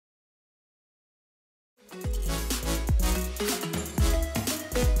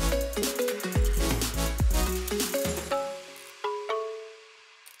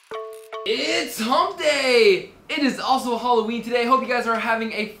It's Hump Day! It is also Halloween today. Hope you guys are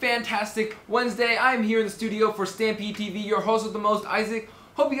having a fantastic Wednesday. I am here in the studio for Stampede TV, your host with the most, Isaac.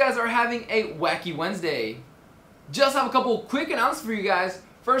 Hope you guys are having a wacky Wednesday. Just have a couple quick announcements for you guys.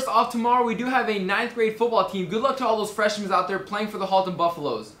 First off, tomorrow we do have a 9th grade football team. Good luck to all those freshmen out there playing for the Halton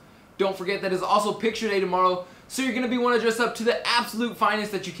Buffaloes. Don't forget that is also picture day tomorrow, so you're going to be want to dress up to the absolute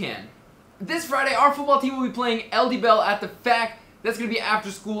finest that you can. This Friday, our football team will be playing LD Bell at the FAC. That's going to be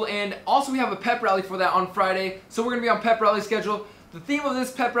after school, and also we have a pep rally for that on Friday, so we're going to be on pep rally schedule. The theme of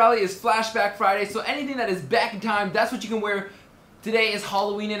this pep rally is Flashback Friday, so anything that is back in time, that's what you can wear. Today is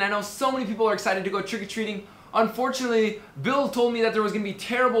Halloween, and I know so many people are excited to go trick-or-treating. Unfortunately, Bill told me that there was going to be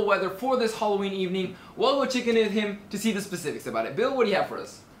terrible weather for this Halloween evening. We'll go check in with him to see the specifics about it. Bill, what do you have for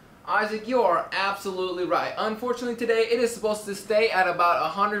us? Isaac, you are absolutely right. Unfortunately today, it is supposed to stay at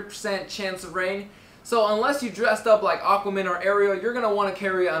about 100% chance of rain. So unless you dressed up like Aquaman or Ariel, you're going to want to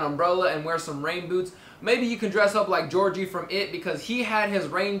carry an umbrella and wear some rain boots. Maybe you can dress up like Georgie from It because he had his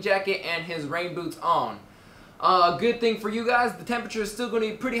rain jacket and his rain boots on. A good thing for you guys, the temperature is still going to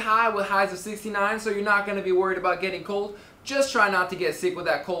be pretty high with highs of 69, so you're not going to be worried about getting cold. Just try not to get sick with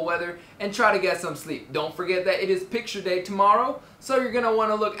that cold weather and try to get some sleep. Don't forget that it is picture day tomorrow, so you're going to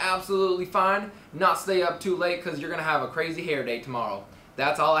want to look absolutely fine. Not stay up too late because you're going to have a crazy hair day tomorrow.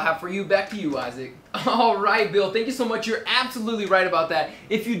 That's all I have for you. Back to you, Isaac. Alright, Bill. Thank you so much. You're absolutely right about that.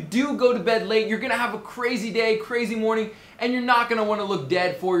 If you do go to bed late, you're going to have a crazy day, crazy morning, and you're not going to want to look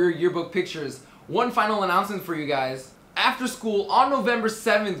dead for your yearbook pictures. One final announcement for you guys. After school, on November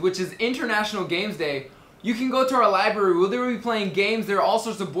 7th, which is International Games Day, you can go to our library where they will be playing games. There are all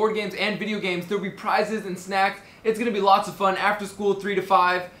sorts of board games and video games. There will be prizes and snacks. It's going to be lots of fun after school, 3 to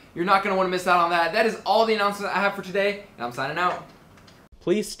 5. You're not going to want to miss out on that. That is all the announcements I have for today, and I'm signing out.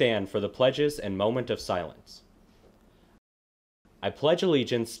 Please stand for the pledges and moment of silence. I pledge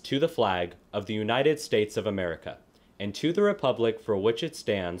allegiance to the flag of the United States of America and to the republic for which it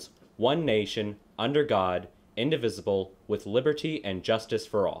stands, one nation, under God, indivisible, with liberty and justice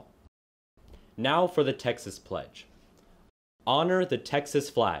for all. Now for the Texas Pledge. Honor the Texas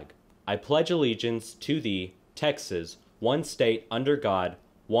flag. I pledge allegiance to thee, Texas, one state under God,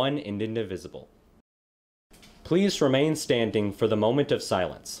 one and indivisible. Please remain standing for the moment of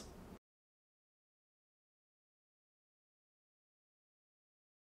silence.